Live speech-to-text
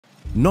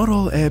Not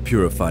all air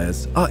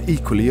purifiers are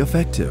equally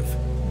effective.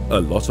 A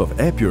lot of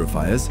air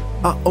purifiers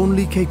are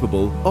only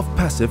capable of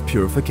passive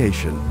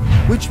purification,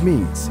 which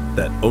means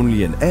that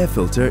only an air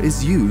filter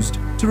is used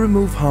to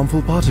remove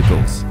harmful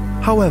particles.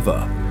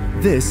 However,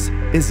 this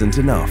isn't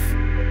enough.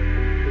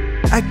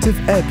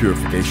 Active air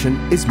purification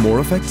is more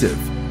effective.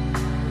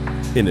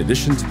 In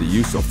addition to the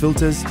use of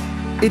filters,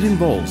 it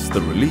involves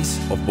the release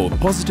of both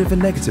positive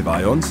and negative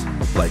ions,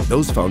 like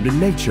those found in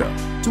nature,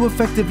 to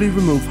effectively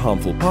remove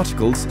harmful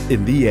particles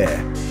in the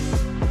air.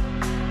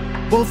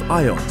 Both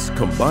ions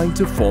combine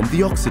to form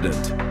the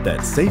oxidant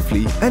that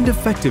safely and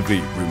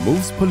effectively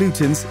removes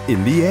pollutants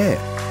in the air.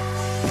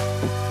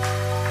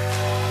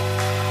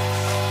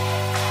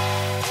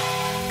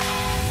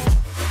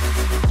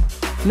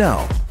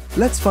 Now,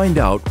 let's find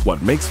out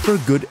what makes for a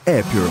good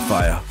air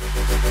purifier.